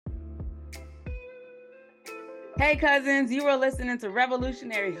Hey cousins, you were listening to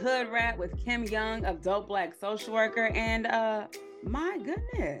Revolutionary Hood Rap with Kim Young of Dope Black Social Worker, and my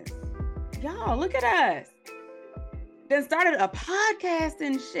goodness, y'all, look at us. Then started a podcast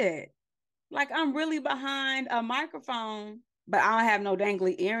and shit. Like I'm really behind a microphone, but I don't have no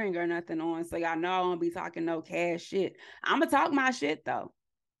dangly earring or nothing on, so y'all know I won't be talking no cash shit. I'm gonna talk my shit though,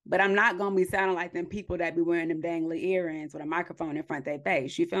 but I'm not gonna be sounding like them people that be wearing them dangly earrings with a microphone in front of their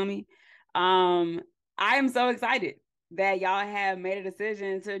face. You feel me? I am so excited that y'all have made a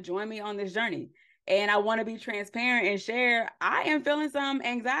decision to join me on this journey. And I want to be transparent and share. I am feeling some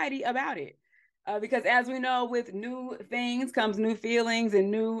anxiety about it. Because as we know, with new things comes new feelings and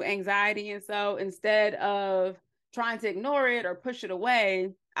new anxiety. And so instead of trying to ignore it or push it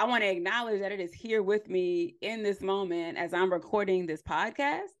away, I want to acknowledge that it is here with me in this moment as I'm recording this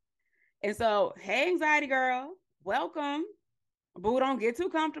podcast. And so, hey, anxiety girl, welcome. Boo, don't get too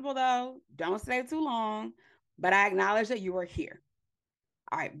comfortable though. Don't stay too long. But I acknowledge that you are here.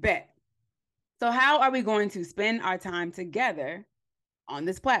 All right, bet. So, how are we going to spend our time together on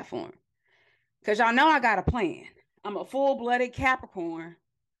this platform? Because y'all know I got a plan. I'm a full-blooded Capricorn.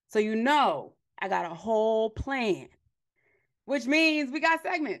 So you know I got a whole plan, which means we got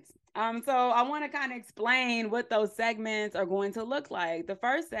segments. So I want to kind of explain what those segments are going to look like. The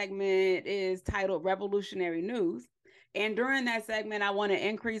first segment is titled Revolutionary News. And during that segment, I want to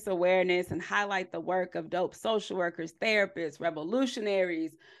increase awareness and highlight the work of dope social workers, therapists,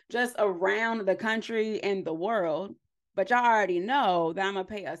 revolutionaries, just around the country and the world. But y'all already know that I'm going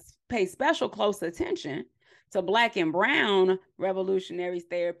to pay special close attention to Black and Brown revolutionaries,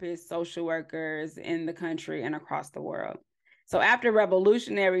 therapists, social workers in the country and across the world. So after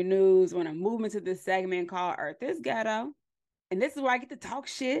revolutionary news, we're going to move into this segment called Earth is Ghetto. And this is where I get to talk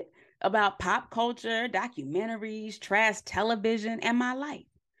shit about pop culture, documentaries, trash television, and my life.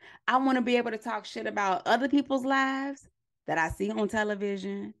 I want to be able to talk shit about other people's lives that I see on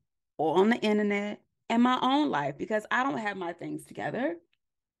television or on the internet and my own life because I don't have my things together.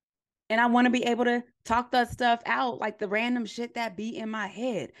 And I want to be able to talk that stuff out, like the random shit that be in my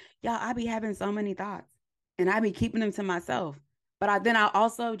head. Y'all, I be having so many thoughts and I be keeping them to myself. But then I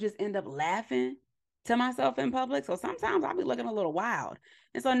also just end up laughing to myself in public. So sometimes I'll be looking a little wild.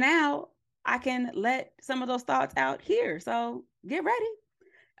 And so now I can let some of those thoughts out here. So get ready.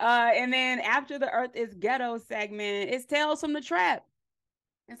 And then after the Earth is Ghetto segment, it's Tales from the Trap.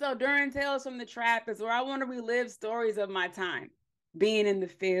 And so during Tales from the Trap is where I want to relive stories of my time being in the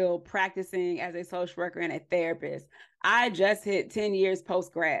field, practicing as a social worker and a therapist. I just hit 10 years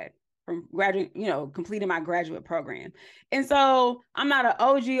post-grad from completing my graduate program. And so I'm not an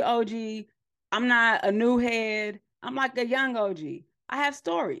OG. I'm not a new head. I'm like a young OG. I have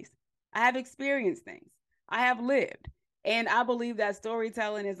stories. I have experienced things. I have lived. And I believe that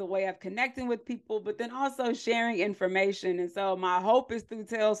storytelling is a way of connecting with people, but then also sharing information. And so my hope is through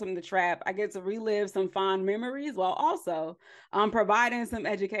Tales from the Trap, I get to relive some fond memories while also providing some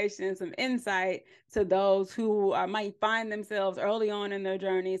education and some insight to those who might find themselves early on in their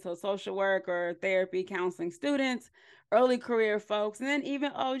journey. So social work or therapy, counseling students, early career folks, and then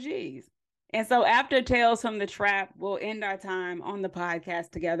even OGs. And so after Tales from the Trap, we'll end our time on the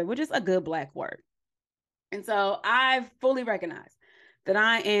podcast together, which is a good Black word. And so I fully recognize that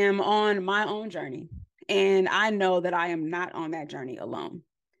I am on my own journey, and I know that I am not on that journey alone.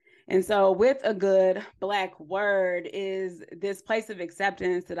 And so with a good Black word is this place of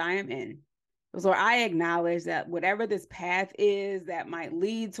acceptance that I am in. So I acknowledge that whatever this path is that might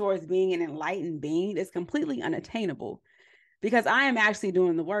lead towards being an enlightened being is completely unattainable because I am actually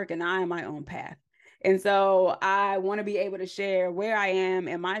doing the work and I am my own path. And so I want to be able to share where I am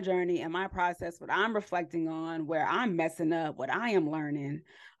in my journey and my process, what I'm reflecting on, where I'm messing up, what I am learning,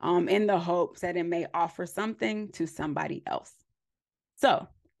 in the hopes that it may offer something to somebody else. So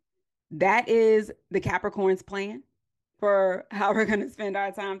that is the Capricorn's plan for how we're going to spend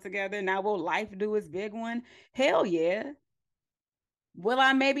our time together. Now, will life do its big one? Hell yeah. Will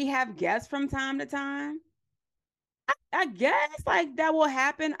I maybe have guests from time to time? I guess like that will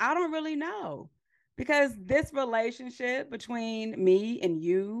happen. I don't really know because this relationship between me and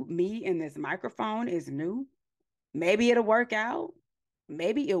you, me and this microphone is new. Maybe it'll work out.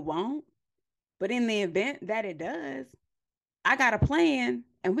 Maybe it won't. But in the event that it does, I got a plan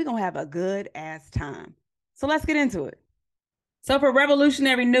and we're going to have a good ass time. So let's get into it. So for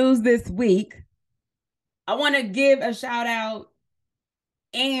revolutionary news this week, I want to give a shout out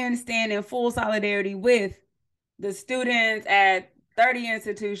and stand in full solidarity with the students at 30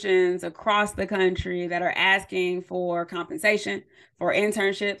 institutions across the country that are asking for compensation for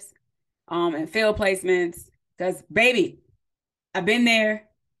internships and field placements. Because, baby, I've been there.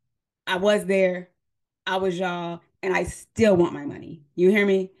 I was there. I was y'all, and I still want my money. You hear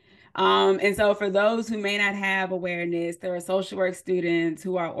me? And so for those who may not have awareness, there are social work students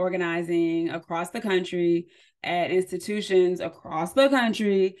who are organizing across the country at institutions across the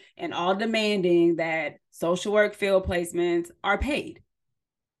country and all demanding that social work field placements are paid.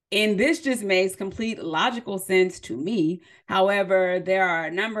 And this just makes complete logical sense to me. However, there are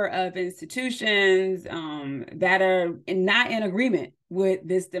a number of institutions that are not in agreement with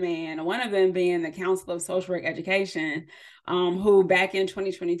this demand. One of them being the Council of Social Work Education, who back in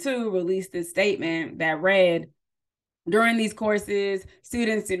 2022 released this statement that read, during these courses,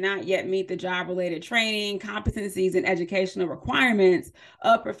 students do not yet meet the job-related training, competencies, and educational requirements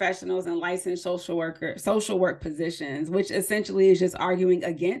of professionals and licensed social work positions, which essentially is just arguing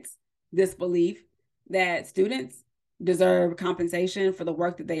against this belief that students deserve compensation for the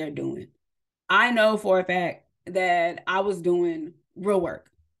work that they are doing. I know for a fact that I was doing real work,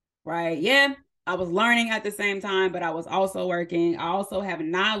 right? Yeah, I was learning at the same time, but I was also working. I also have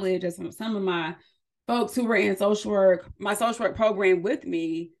knowledge of some of my folks who were in social work, my social work program with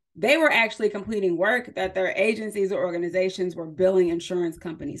me. They were actually completing work that their agencies or organizations were billing insurance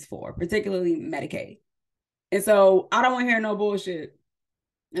companies for, particularly Medicaid. And so I don't want to hear no bullshit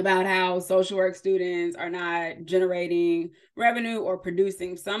about how social work students are not generating revenue or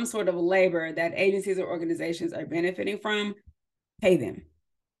producing some sort of labor that agencies or organizations are benefiting from. Pay them.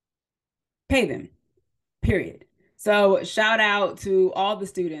 Pay them, period. So shout out to all the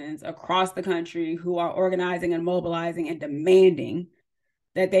students across the country who are organizing and mobilizing and demanding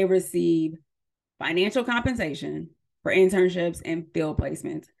that they receive financial compensation for internships and field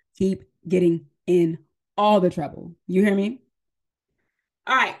placements. Keep getting in all the trouble. You hear me?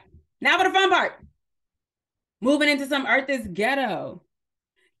 All right, now for the fun part. Moving into some Earth is Ghetto.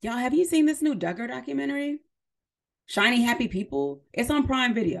 Y'all, have you seen this new Duggar documentary? Shiny Happy People? It's on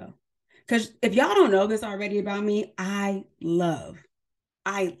Prime Video. Because if y'all don't know this already about me, I love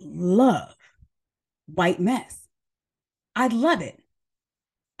white mess. I love it.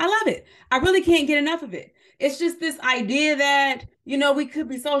 I love it. I really can't get enough of it. It's just this idea that, we could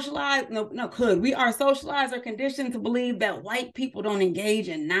be socialized. We are socialized or conditioned to believe that white people don't engage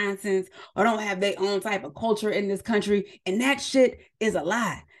in nonsense or don't have their own type of culture in this country. And that shit is a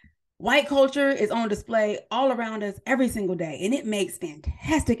lie. White culture is on display all around us every single day, and it makes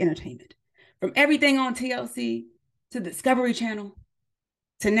fantastic entertainment. From everything on TLC to Discovery Channel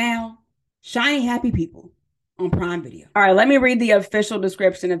to now, Shiny Happy People on Prime Video. All right, let me read the official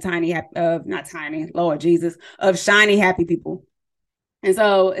description of Shiny Happy People. And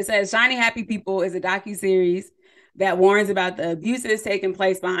so it says Shiny Happy People is a docuseries that warns about the abuses taking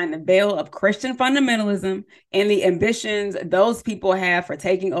place behind the veil of Christian fundamentalism and the ambitions those people have for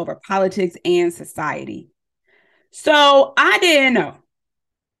taking over politics and society. So I didn't know,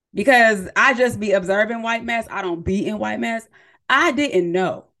 because I just be observing white mess. I don't be in white mess. I didn't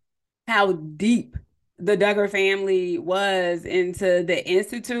know how deep the Duggar family was into the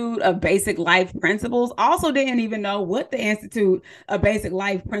Institute of Basic Life Principles. Also didn't even know what the Institute of Basic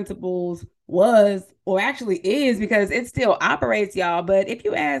Life Principles was or actually is, because it still operates, y'all. But if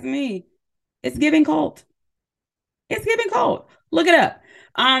you ask me, it's giving cult. It's giving cult. Look it up.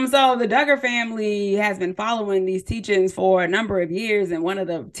 So the Duggar family has been following these teachings for a number of years, and one of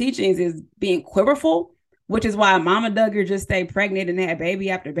the teachings is being quiverful, which is why Mama Duggar just stayed pregnant and had baby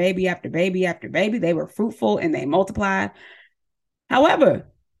after baby after baby after baby. They were fruitful and they multiplied. However,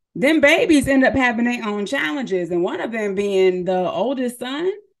 them babies end up having their own challenges, and one of them being the oldest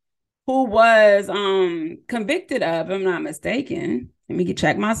son, who was convicted of, if I'm not mistaken. Let me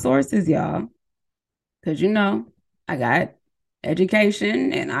check my sources, y'all, because I got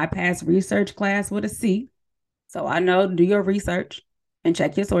education and I passed research class with a C. So I know, do your research and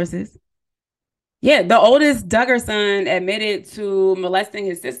check your sources. Yeah, the oldest Duggar son admitted to molesting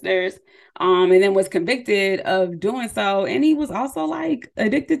his sisters, and then was convicted of doing so. And he was also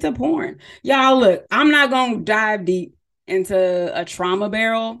addicted to porn. Y'all, look, I'm not going to dive deep into a trauma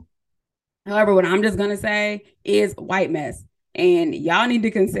barrel. However, what I'm just going to say is white mess. And y'all need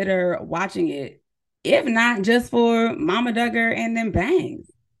to consider watching it, if not just for Mama Duggar and them bangs.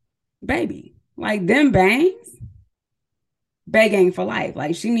 Baby, them bangs. Bay Gang for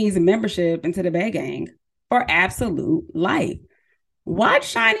life. She needs a membership into the Bay Gang for absolute life. Watch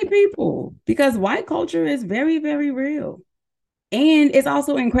Shiny People, because white culture is very, very real. And it's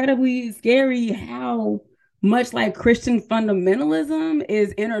also incredibly scary how much Christian fundamentalism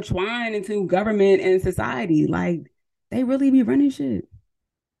is intertwined into government and society. They really be running shit.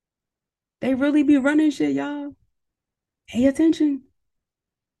 They really be running shit, y'all. Pay attention.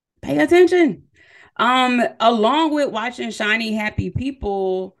 Pay attention. Along with watching Shiny Happy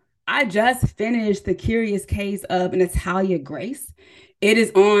People, I just finished The Curious Case of Natalia Grace. It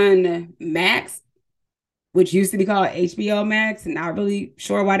is on Max, which used to be called HBO Max. Not really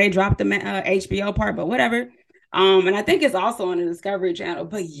sure why they dropped the HBO part, but whatever. And I think it's also on the Discovery Channel.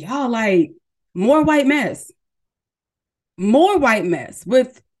 But y'all, like, more white mess,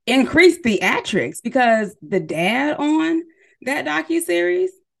 with increased theatrics, because the dad on that docuseries,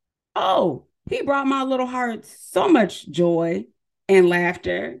 oh, he brought my little heart so much joy and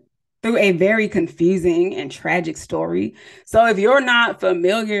laughter through a very confusing and tragic story. So if you're not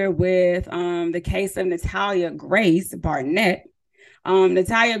familiar with the case of Natalia Grace Barnett,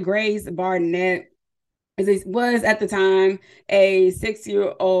 Natalia Grace Barnett was at the time a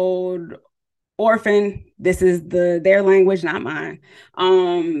 6-year-old orphan. This is their language, not mine.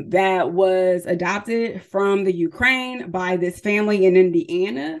 That was adopted from the Ukraine by this family in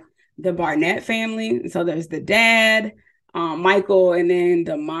Indiana, the Barnett family. So there's the dad, Michael, and then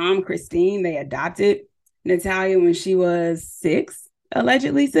the mom, Christine. They adopted Natalia when she was 6,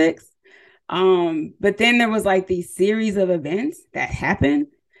 allegedly 6. But then there was like these series of events that happened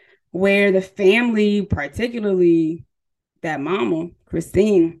where the family, particularly that mama,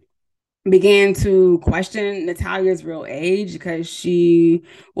 Christine, began to question Natalia's real age, because she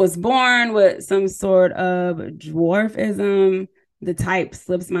was born with some sort of dwarfism. The type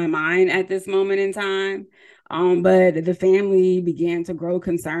slips my mind at this moment in time. But the family began to grow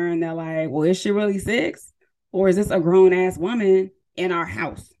concerned. They're like, well, is she really 6? Or is this a grown ass woman in our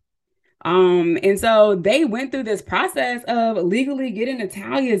house? And so they went through this process of legally getting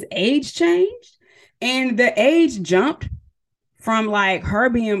Natalia's age changed. And the age jumped from like her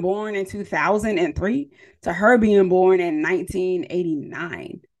being born in 2003 to her being born in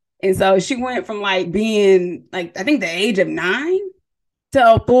 1989. And so she went from like being like, I think the age of 9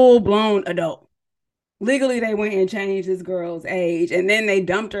 to a full-blown adult. Legally, they went and changed this girl's age, and then they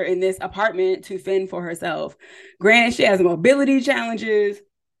dumped her in this apartment to fend for herself. Granted, she has mobility challenges. She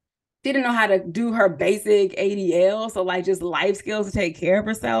didn't know how to do her basic ADL, so like just life skills to take care of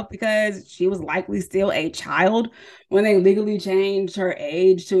herself, because she was likely still a child when they legally changed her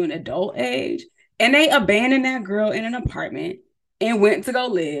age to an adult age. And they abandoned that girl in an apartment and went to go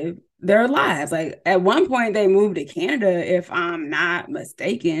live their lives. Like at one point they moved to Canada, if I'm not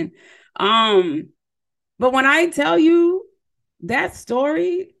mistaken. But when I tell you, that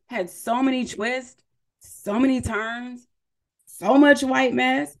story had so many twists, so many turns, so much white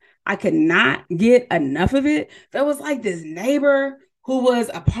mess, I could not get enough of it. There was like this neighbor who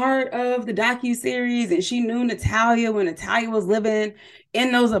was a part of the docuseries, and she knew Natalia when Natalia was living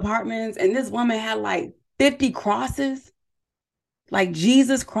in those apartments. And this woman had like 50 crosses, like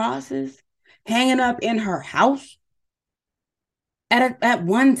Jesus crosses, hanging up in her house at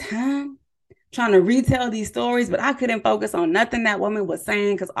one time, trying to retell these stories. But I couldn't focus on nothing that woman was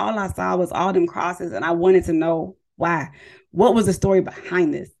saying, because all I saw was all them crosses, and I wanted to know why. What was the story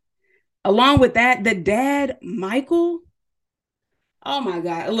behind this? Along with that, the dad, Michael, oh my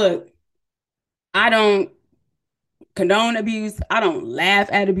God, look, I don't condone abuse. I don't laugh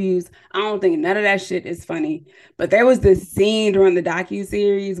at abuse. I don't think none of that shit is funny. But there was this scene during the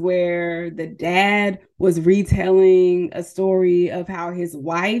docuseries where the dad was retelling a story of how his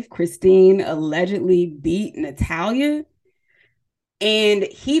wife, Christine, allegedly beat Natalia. And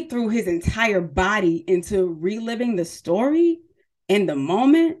he threw his entire body into reliving the story in the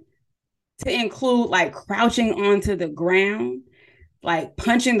moment, to include like crouching onto the ground, like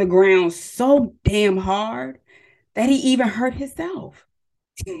punching the ground so damn hard that he even hurt himself.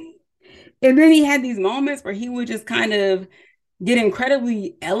 And then he had these moments where he would just kind of get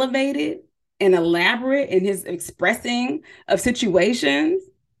incredibly elevated and elaborate in his expressing of situations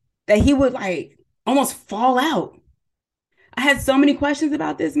that he would like almost fall out. I had so many questions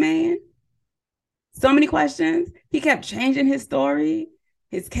about this man. So many questions. He kept changing his story,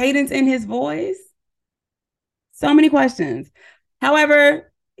 his cadence in his voice. So many questions.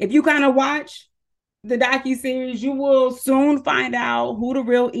 However, if you kind of watch the docuseries, you will soon find out who the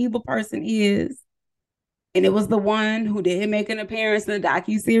real evil person is. And it was the one who didn't make an appearance in the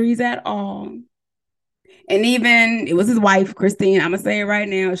docuseries at all. And even it was his wife, Christine. I'm gonna say it right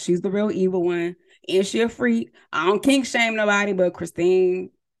now. She's the real evil one. And she a freak. I don't kink shame nobody, but Christine,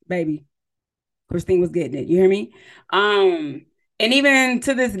 baby. Christine was getting it. You hear me? And even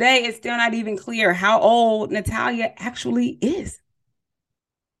to this day, it's still not even clear how old Natalia actually is.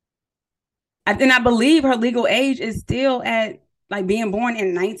 And I believe her legal age is still at like being born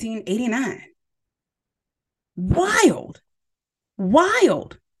in 1989. Wild.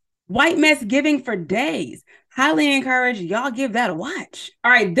 White mess giving for days. Highly encourage y'all give that a watch.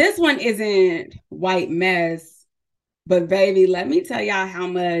 All right, this one isn't white mess But baby, let me tell y'all how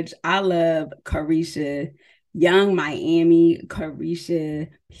much I love Carisha, Young Miami, Carisha,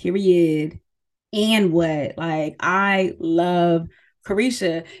 period. And what? Like, I love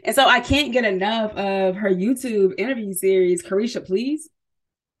Carisha. And so I can't get enough of her YouTube interview series, Carisha Please.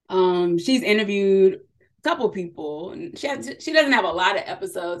 She's interviewed a couple people. She doesn't have a lot of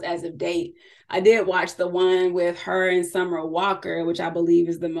episodes as of date. I did watch the one with her and Summer Walker, which I believe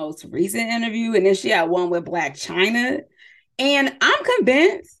is the most recent interview, and then she had one with Black China. And I'm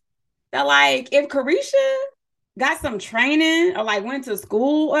convinced that like if Carisha got some training or like went to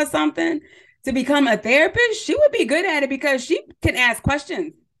school or something to become a therapist, she would be good at it because she can ask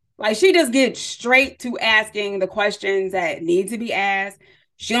questions. Like she just gets straight to asking the questions that need to be asked.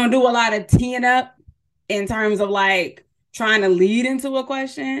 She don't do a lot of teeing up in terms of like trying to lead into a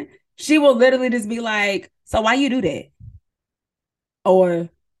question. She will literally just be like, "So why you do that?" Or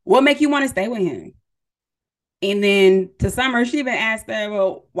 "What make you want to stay with him?" And then to Summer, she even asked her,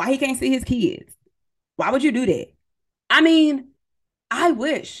 "Well, why he can't see his kids? Why would you do that?" I mean, I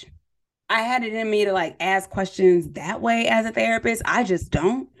wish I had it in me to like ask questions that way as a therapist. I just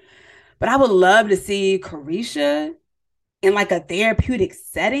don't. But I would love to see Carisha in like a therapeutic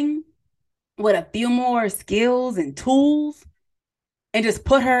setting with a few more skills and tools and just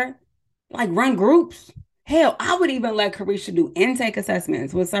put her like run groups. Hell, I would even let Carisha do intake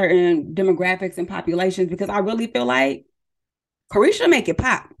assessments with certain demographics and populations because I really feel like Carisha make it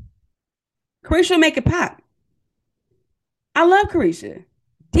pop. Carisha make it pop. I love Carisha.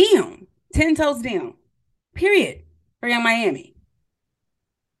 Damn. 10 toes down. Period. For Young Miami.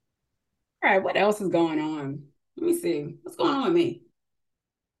 All right, what else is going on? Let me see. What's going on with me?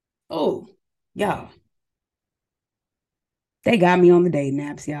 Oh, y'all. They got me on the dating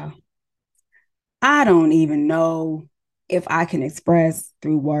apps, y'all. I don't even know if I can express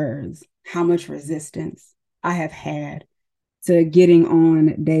through words how much resistance I have had to getting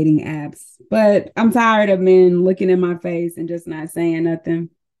on dating apps. But I'm tired of men looking in my face and just not saying nothing.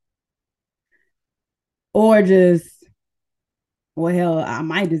 Or just, well, hell, I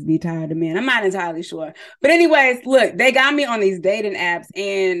might just be tired of men. I'm not entirely sure. But, anyways, look, they got me on these dating apps,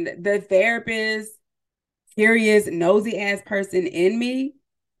 and the therapist, curious, nosy ass person in me,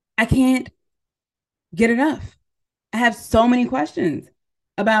 I can't get enough. I have so many questions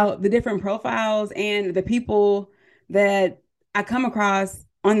about the different profiles and the people that I come across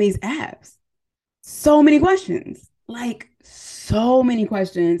on these apps. So many questions, like so many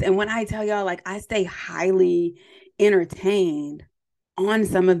questions. And when I tell y'all, like, I stay highly entertained on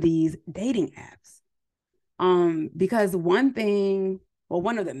some of these dating apps. Because one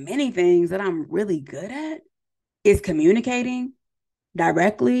of the many things that I'm really good at is communicating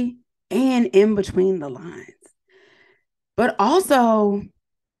directly and in between the lines. But also,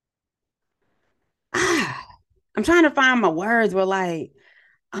 I'm trying to find my words where like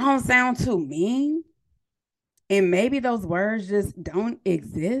I don't sound too mean. And maybe those words just don't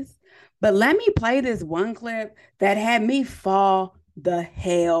exist. But let me play this one clip that had me fall the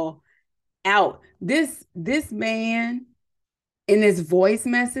hell out. This man in this voice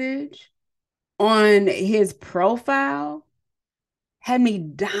message on his profile had me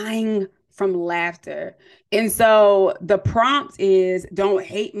dying from laughter. And so the prompt is don't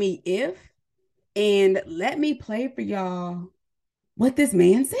hate me if, and let me play for y'all what this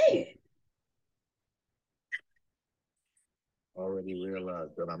man said. Already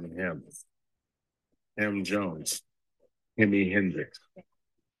realized that I'm him. Him Jones. Himmy Hendrix.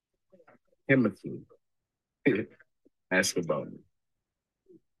 Timothy. Ask about me.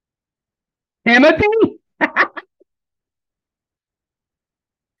 Timothy?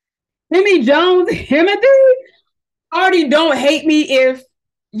 Timmy Jones, Timothy? Already don't hate me if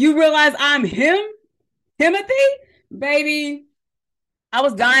you realize I'm him, Timothy? Baby, I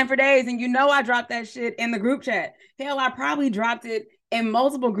was dying for days, and you know I dropped that shit in the group chat. Hell, I probably dropped it in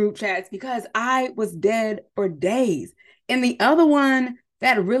multiple group chats because I was dead for days. And the other one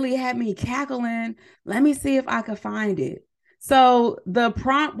that really had me cackling, let me see if I could find it. So the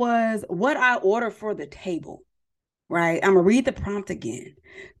prompt was what I order for the table, right? I'm gonna read the prompt again.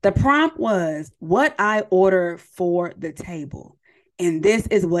 The prompt was what I order for the table. And this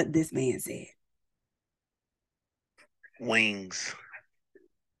is what this man said. Wings.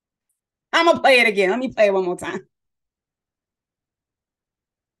 I'm gonna play it again. Let me play it one more time.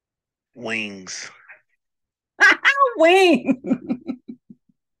 Wings. Wing.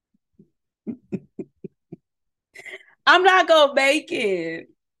 I'm not gonna make it.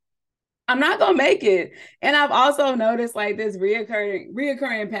 I'm not gonna make it. And I've also noticed like this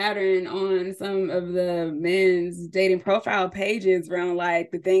reoccurring pattern on some of the men's dating profile pages around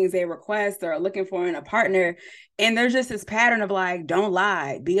like the things they request or are looking for in a partner. And there's just this pattern of like, don't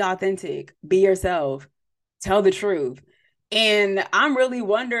lie, be authentic, be yourself, tell the truth. And I'm really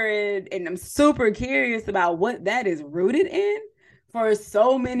wondering, and I'm super curious about what that is rooted in for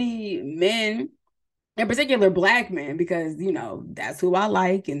so many men, in particular Black men, because that's who I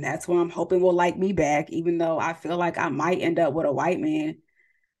like and that's who I'm hoping will like me back, even though I feel like I might end up with a white man.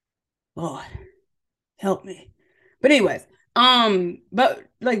 Lord, help me. But anyways, but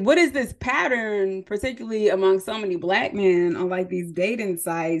like, what is this pattern, particularly among so many Black men on like these dating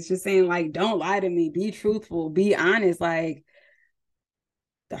sites, just saying like, don't lie to me, be truthful, be honest, like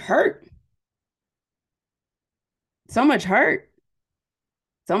the hurt, so much hurt,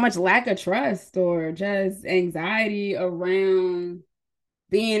 so much lack of trust or just anxiety around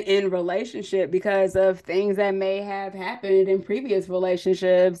being in relationship because of things that may have happened in previous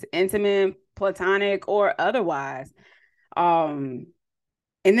relationships, intimate, platonic, or otherwise. And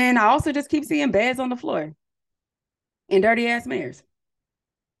then I also just keep seeing beds on the floor and dirty ass mirrors.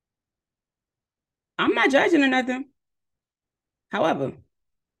 I'm not judging or nothing. However,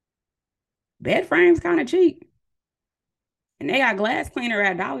 bed frames kind of cheap. And they got glass cleaner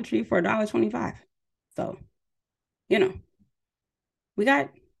at Dollar Tree for $1.25. So, we got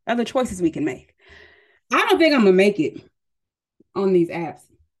other choices we can make. I don't think I'm gonna make it on these apps.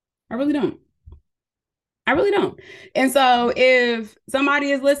 I really don't. And so if somebody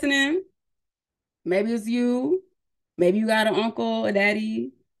is listening, maybe it's you, maybe you got an uncle, a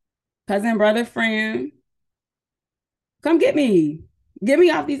daddy, cousin, brother, friend, come get me. Get me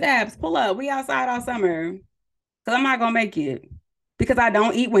off these apps. Pull up. We outside all summer. Because I'm not going to make it. Because I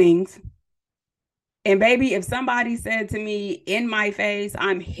don't eat wings. And baby, if somebody said to me in my face,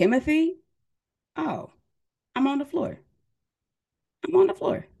 I'm Himothy, oh, I'm on the floor.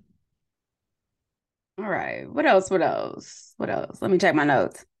 All right. What else? Let me check my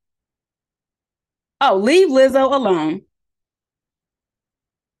notes. Oh, leave Lizzo alone.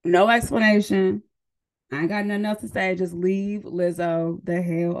 No explanation. I ain't got nothing else to say. Just leave Lizzo the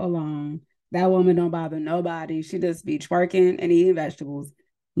hell alone. That woman don't bother nobody. She just be twerking and eating vegetables.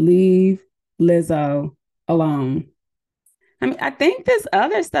 Leave Lizzo alone. I mean, I think this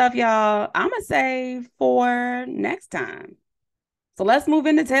other stuff, y'all, I'm going to save for next time. So let's move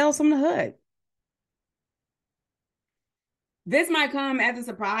into Tales from the Hood. This might come as a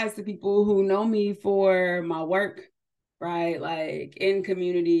surprise to people who know me for my work, right? Like in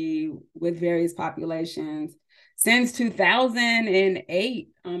community with various populations. Since 2008,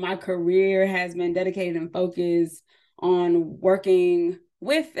 my career has been dedicated and focused on working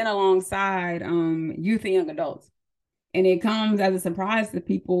with and alongside youth and young adults. And it comes as a surprise to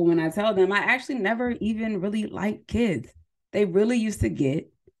people when I tell them I actually never even really liked kids. They really used to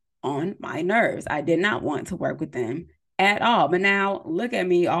get on my nerves. I did not want to work with them at all. But now look at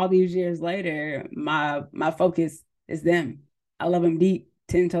me all these years later, my focus is them. I love them deep,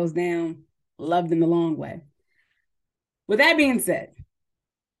 10 toes down, love them the long way. With that being said,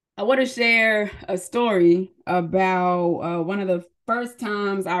 I want to share a story about one of the first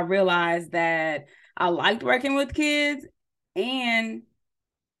times I realized that I liked working with kids. And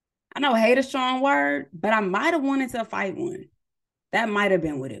I know hate a strong word, but I might have wanted to fight one. That might have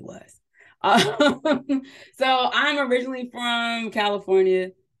been what it was. So I'm originally from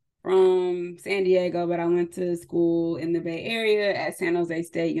California, from San Diego, but I went to school in the Bay Area at San Jose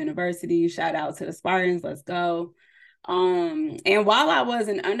State University. Shout out to the Spartans. Let's go. And while I was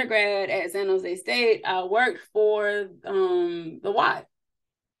an undergrad at San Jose State, I worked for the Y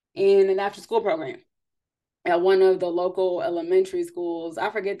in an after school program at one of the local elementary schools. I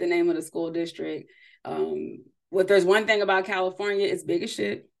forget the name of the school district. If there's one thing about California, it's big as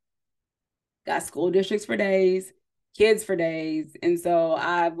shit. Got school districts for days, kids for days. And so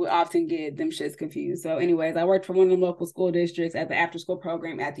I would often get them shits confused. So anyways, I worked for one of the local school districts at the after school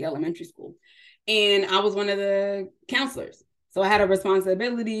program at the elementary school. And I was one of the counselors. So I had a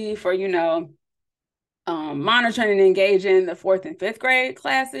responsibility for, monitoring and engaging the 4th and 5th grade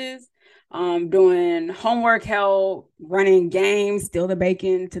classes, doing homework help, running games, still the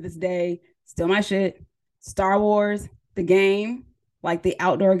bacon to this day, still my shit. Star Wars, the game, like the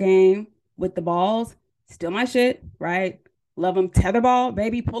outdoor game with the balls, still my shit, right? Love them. Tetherball,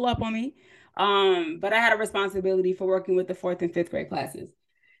 baby, pull up on me. But I had a responsibility for working with the 4th and 5th grade classes.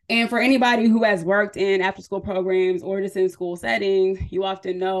 And for anybody who has worked in after school programs or just in school settings, you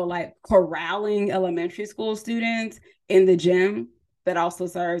often know like corralling elementary school students in the gym that also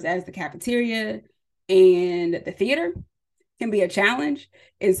serves as the cafeteria and the theater can be a challenge.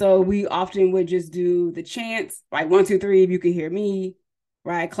 And so we often would just do the chants, like 1, 2, 3, if you can hear me,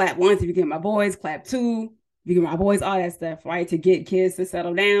 right? Clap once if you can hear my boys, clap two, if you can hear my boys, all that stuff, right? To get kids to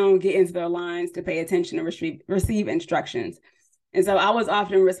settle down, get into their lines, to pay attention and receive instructions. And so I was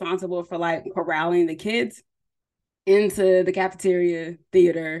often responsible for like corralling the kids into the cafeteria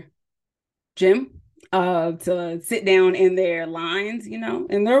theater gym to sit down in their lines, you know,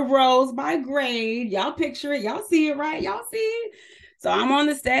 in their rows by grade. Y'all picture it. Y'all see it, right? Y'all see it. So I'm on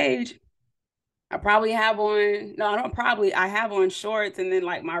the stage. I probably have on, no, I don't probably, I have on shorts and then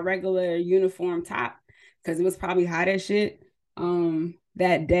like my regular uniform top because it was probably hot as shit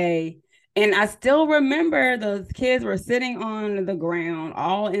that day. And I still remember those kids were sitting on the ground,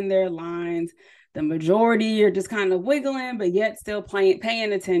 all in their lines. The majority are just kind of wiggling, but yet still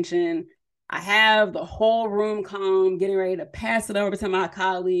paying attention. I have the whole room calm, getting ready to pass it over to my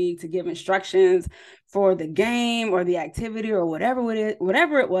colleague to give instructions for the game or the activity or whatever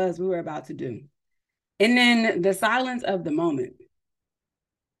it was we were about to do. And then the silence of the moment.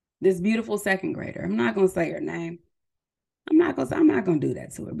 This beautiful second grader, I'm not going to say her name. I'm not going to do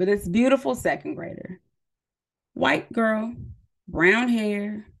that to her, but this beautiful second grader, white girl, brown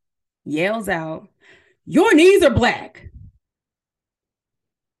hair, yells out, "Your knees are black."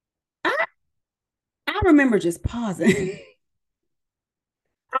 I remember just pausing.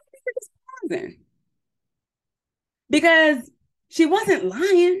 Because she wasn't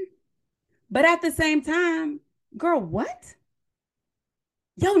lying, but at the same time, girl, what?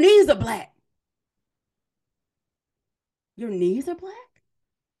 Your knees are black. Your knees are black?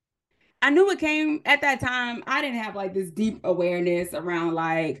 I knew it came at that time. I didn't have like this deep awareness around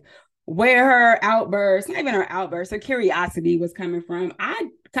like where her outburst, not even her outburst, her curiosity was coming from. I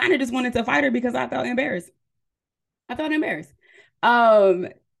kind of just wanted to fight her because I felt embarrassed. Because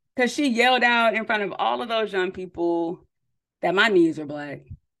she yelled out in front of all of those young people that my knees are black.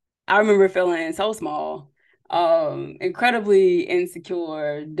 I remember feeling so small, incredibly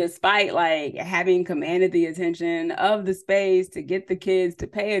insecure, despite like having commanded the attention of the space to get the kids to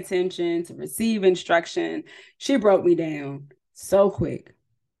pay attention, to receive instruction. She broke me down so quick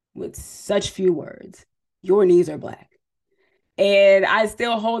with such few words. Your knees are black. And I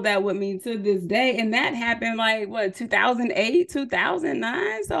still hold that with me to this day. And that happened like what, 2008,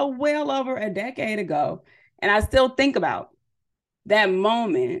 2009? So well over a decade ago. And I still think about that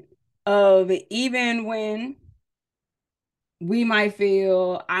moment of even when I might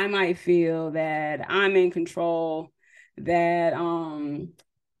feel that I'm in control, that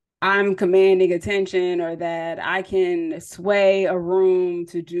I'm commanding attention, or that I can sway a room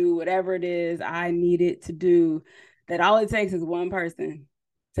to do whatever it is I need it to do, that all it takes is one person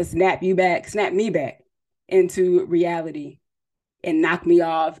to snap me back into reality and knock me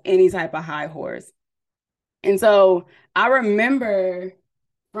off any type of high horse. And so I remember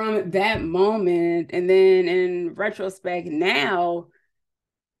from that moment, and then in retrospect now,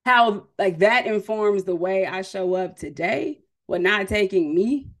 how like that informs the way I show up today with not taking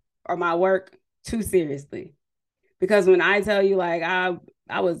me or my work too seriously. Because when I tell you like I'm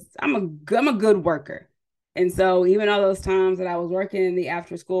a good worker. And so even all those times that I was working in the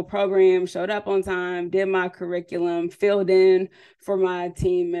after school program, showed up on time, did my curriculum, filled in for my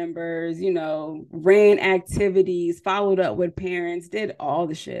team members, you know, ran activities, followed up with parents, did all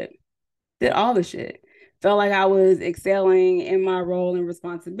the shit. Felt like I was excelling in my role and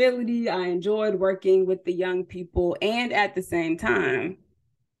responsibility. I enjoyed working with the young people. And at the same time,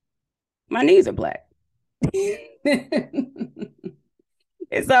 my knees are black.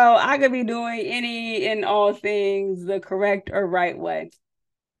 And so I could be doing any and all things the correct or right way.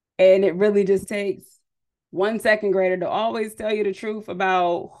 And it really just takes one second grader to always tell you the truth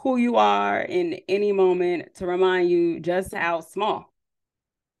about who you are in any moment, to remind you just how small.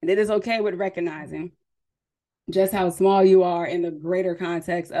 And it is okay with recognizing just how small you are in the greater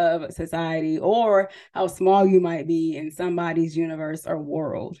context of society, or how small you might be in somebody's universe or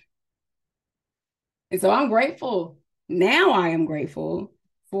world. And so I'm grateful. Now I am grateful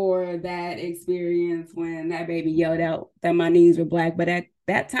for that experience when that baby yelled out that my knees were black. But at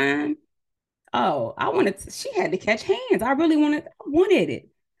that time, she had to catch hands. I wanted it.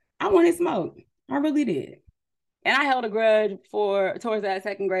 I wanted smoke. I really did. And I held a grudge towards that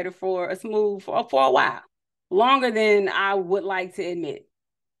second grader for a while. Longer than I would like to admit.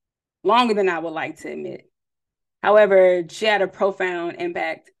 However, she had a profound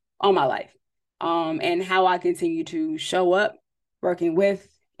impact on my life, and how I continue to show up working with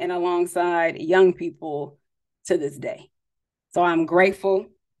and alongside young people to this day. So I'm grateful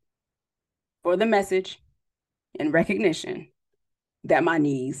for the message and recognition that my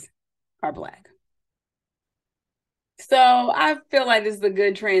knees are black. So I feel like this is a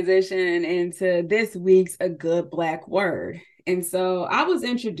good transition into this week's A Good Black Word. And so I was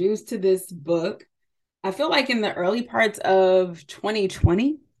introduced to this book, I feel like in the early parts of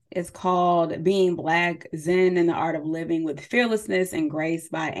 2020. It's called Being Black, Zen and the Art of Living with Fearlessness and Grace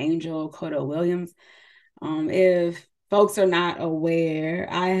by Angel Cotto Williams. If folks are not aware,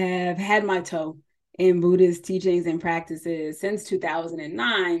 I have had my toe in Buddhist teachings and practices since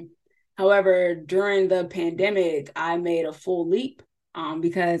 2009. However, during the pandemic, I made a full leap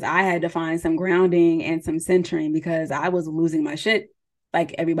because I had to find some grounding and some centering because I was losing my shit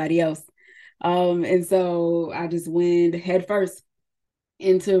like everybody else. And so I just went headfirst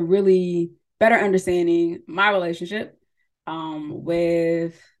into really better understanding my relationship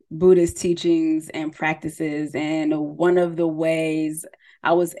with Buddhist teachings and practices. And one of the ways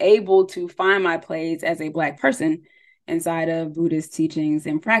I was able to find my place as a Black person inside of Buddhist teachings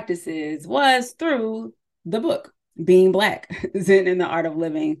and practices was through the book, Being Black, Zen and the Art of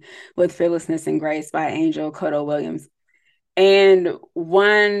Living with Fearlessness and Grace by Angel Cotto Williams. And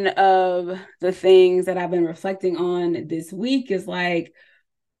one of the things that I've been reflecting on this week is like,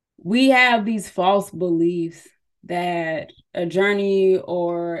 we have these false beliefs that a journey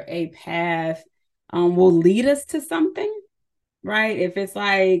or a path will lead us to something, right? If it's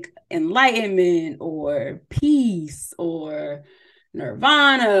like enlightenment or peace or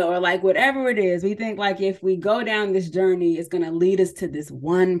nirvana or like whatever it is, we think like if we go down this journey, it's going to lead us to this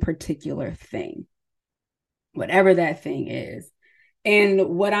one particular thing, whatever that thing is. And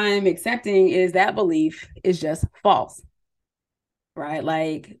what I'm accepting is that belief is just false. Right?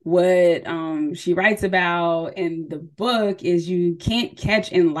 Like what she writes about in the book is you can't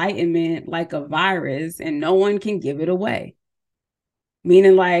catch enlightenment like a virus and no one can give it away.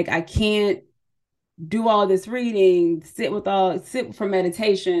 Meaning like I can't do all this reading, sit for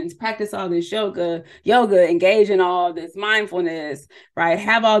meditations, practice all this yoga, engage in all this mindfulness, right?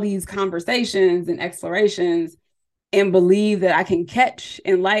 Have all these conversations and explorations and believe that I can catch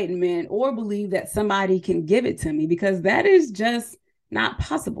enlightenment or believe that somebody can give it to me, because that is just not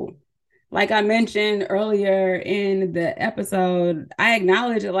possible. Like I mentioned earlier in the episode, I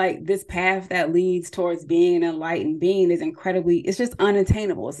acknowledge that like this path that leads towards being an enlightened being is it's just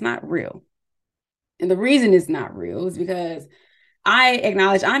unattainable. It's not real. And the reason it's not real is because I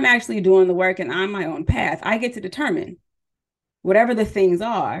acknowledge I'm actually doing the work and I'm my own path. I get to determine whatever the things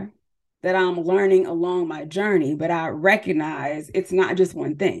are that I'm learning along my journey, but I recognize it's not just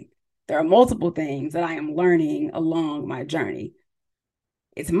one thing. There are multiple things that I am learning along my journey.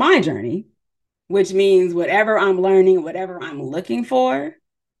 It's my journey, which means whatever I'm learning, whatever I'm looking for,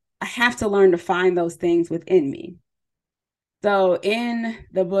 I have to learn to find those things within me. So in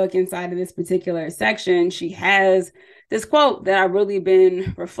the book, inside of this particular section, she has this quote that I've really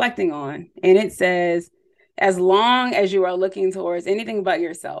been reflecting on. And it says, as long as you are looking towards anything but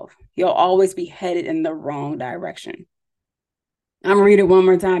yourself, you'll always be headed in the wrong direction. I'm gonna read it one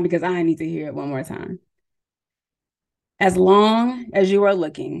more time because I need to hear it one more time. As long as you are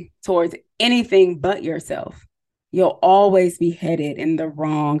looking towards anything but yourself, you'll always be headed in the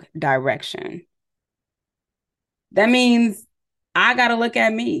wrong direction. That means I got to look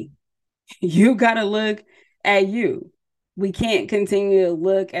at me. You got to look at you. We can't continue to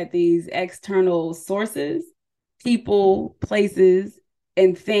look at these external sources, people, places,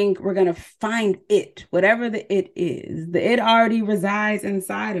 and think we're going to find it, whatever the it is. The it already resides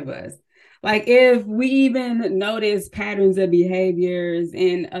inside of us. Like if we even notice patterns of behaviors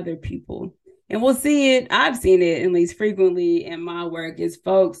in other people, and we'll see it, I've seen it at least frequently in my work, is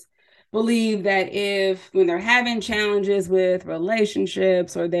folks believe that when they're having challenges with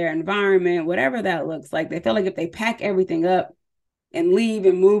relationships or their environment, whatever that looks like, they feel like if they pack everything up and leave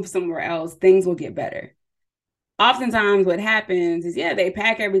and move somewhere else, things will get better. Oftentimes what happens is, they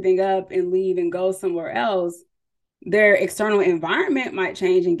pack everything up and leave and go somewhere else. Their external environment might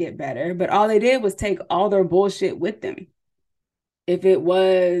change and get better, but all they did was take all their bullshit with them. If it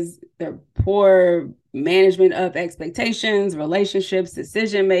was their poor management of expectations, relationships,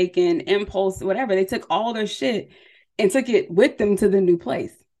 decision-making, impulse, whatever, they took all their shit and took it with them to the new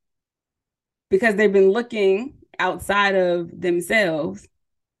place because they've been looking outside of themselves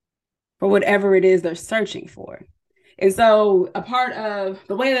for whatever it is they're searching for. And so a part of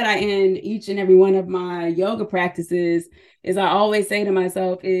the way that I end each and every one of my yoga practices is I always say to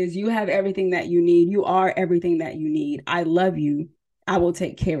myself is, you have everything that you need. You are everything that you need. I love you. I will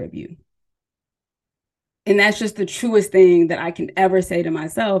take care of you. And that's just the truest thing that I can ever say to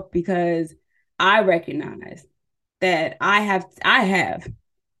myself, because I recognize that I have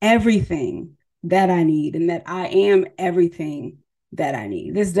everything that I need and that I am everything that I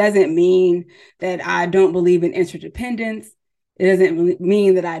need. This doesn't mean that I don't believe in interdependence. It doesn't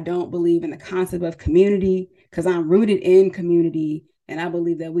mean that I don't believe in the concept of community, because I'm rooted in community and I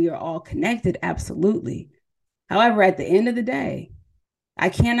believe that we are all connected, absolutely. However, at the end of the day, I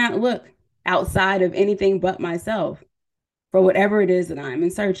cannot look outside of anything but myself for whatever it is that I'm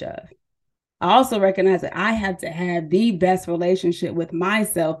in search of. I also recognize that I have to have the best relationship with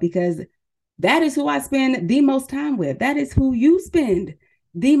myself, because that is who I spend the most time with. That is who you spend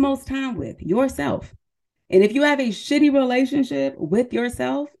the most time with, yourself. And if you have a shitty relationship with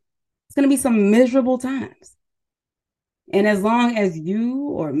yourself, it's going to be some miserable times. And as long as you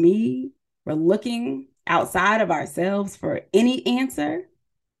or me were looking outside of ourselves for any answer,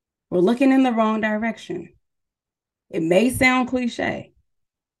 we're looking in the wrong direction. It may sound cliche,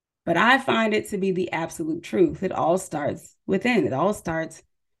 but I find it to be the absolute truth. It all starts within. It all starts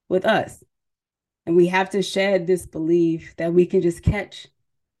with us. And we have to shed this belief that we can just catch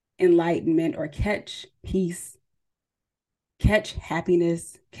enlightenment or catch peace, catch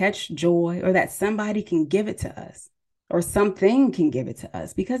happiness, catch joy, or that somebody can give it to us or something can give it to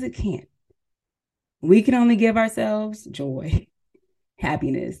us, because it can't. We can only give ourselves joy,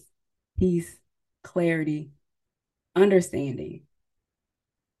 happiness, peace, clarity, understanding.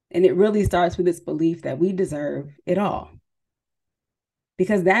 And it really starts with this belief that we deserve it all,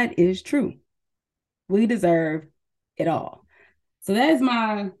 because that is true. We deserve it all. So that is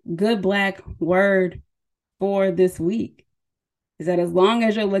my good Black word for this week, is that as long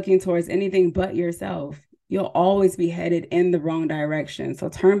as you're looking towards anything but yourself, you'll always be headed in the wrong direction. So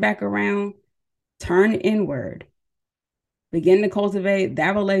turn back around, turn inward, begin to cultivate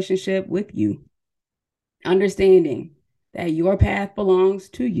that relationship with you, understanding that your path belongs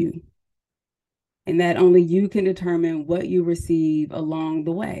to you and that only you can determine what you receive along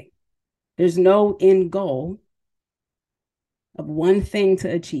the way. There's no end goal of one thing to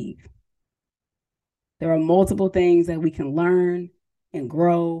achieve. There are multiple things that we can learn and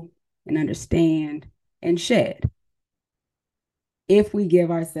grow and understand and shed if we give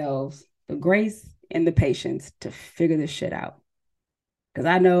ourselves the grace and the patience to figure this shit out. Because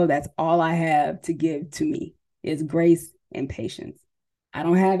I know that's all I have to give to me is grace and patience. I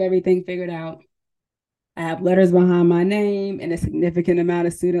don't have everything figured out. I have letters behind my name and a significant amount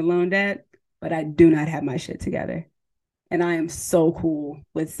of student loan debt, but I do not have my shit together. And I am so cool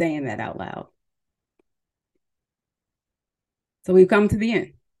with saying that out loud. So we've come to the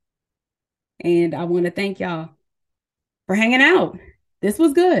end. And I want to thank y'all for hanging out. This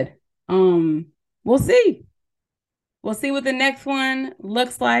was good. We'll see. We'll see what the next one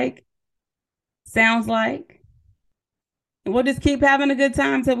looks like, sounds like. And we'll just keep having a good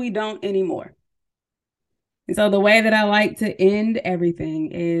time till we don't anymore. And so the way that I like to end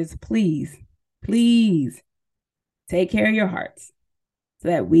everything is please, please take care of your hearts so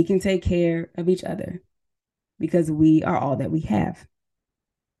that we can take care of each other, because we are all that we have.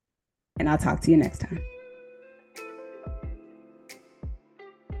 And I'll talk to you next time.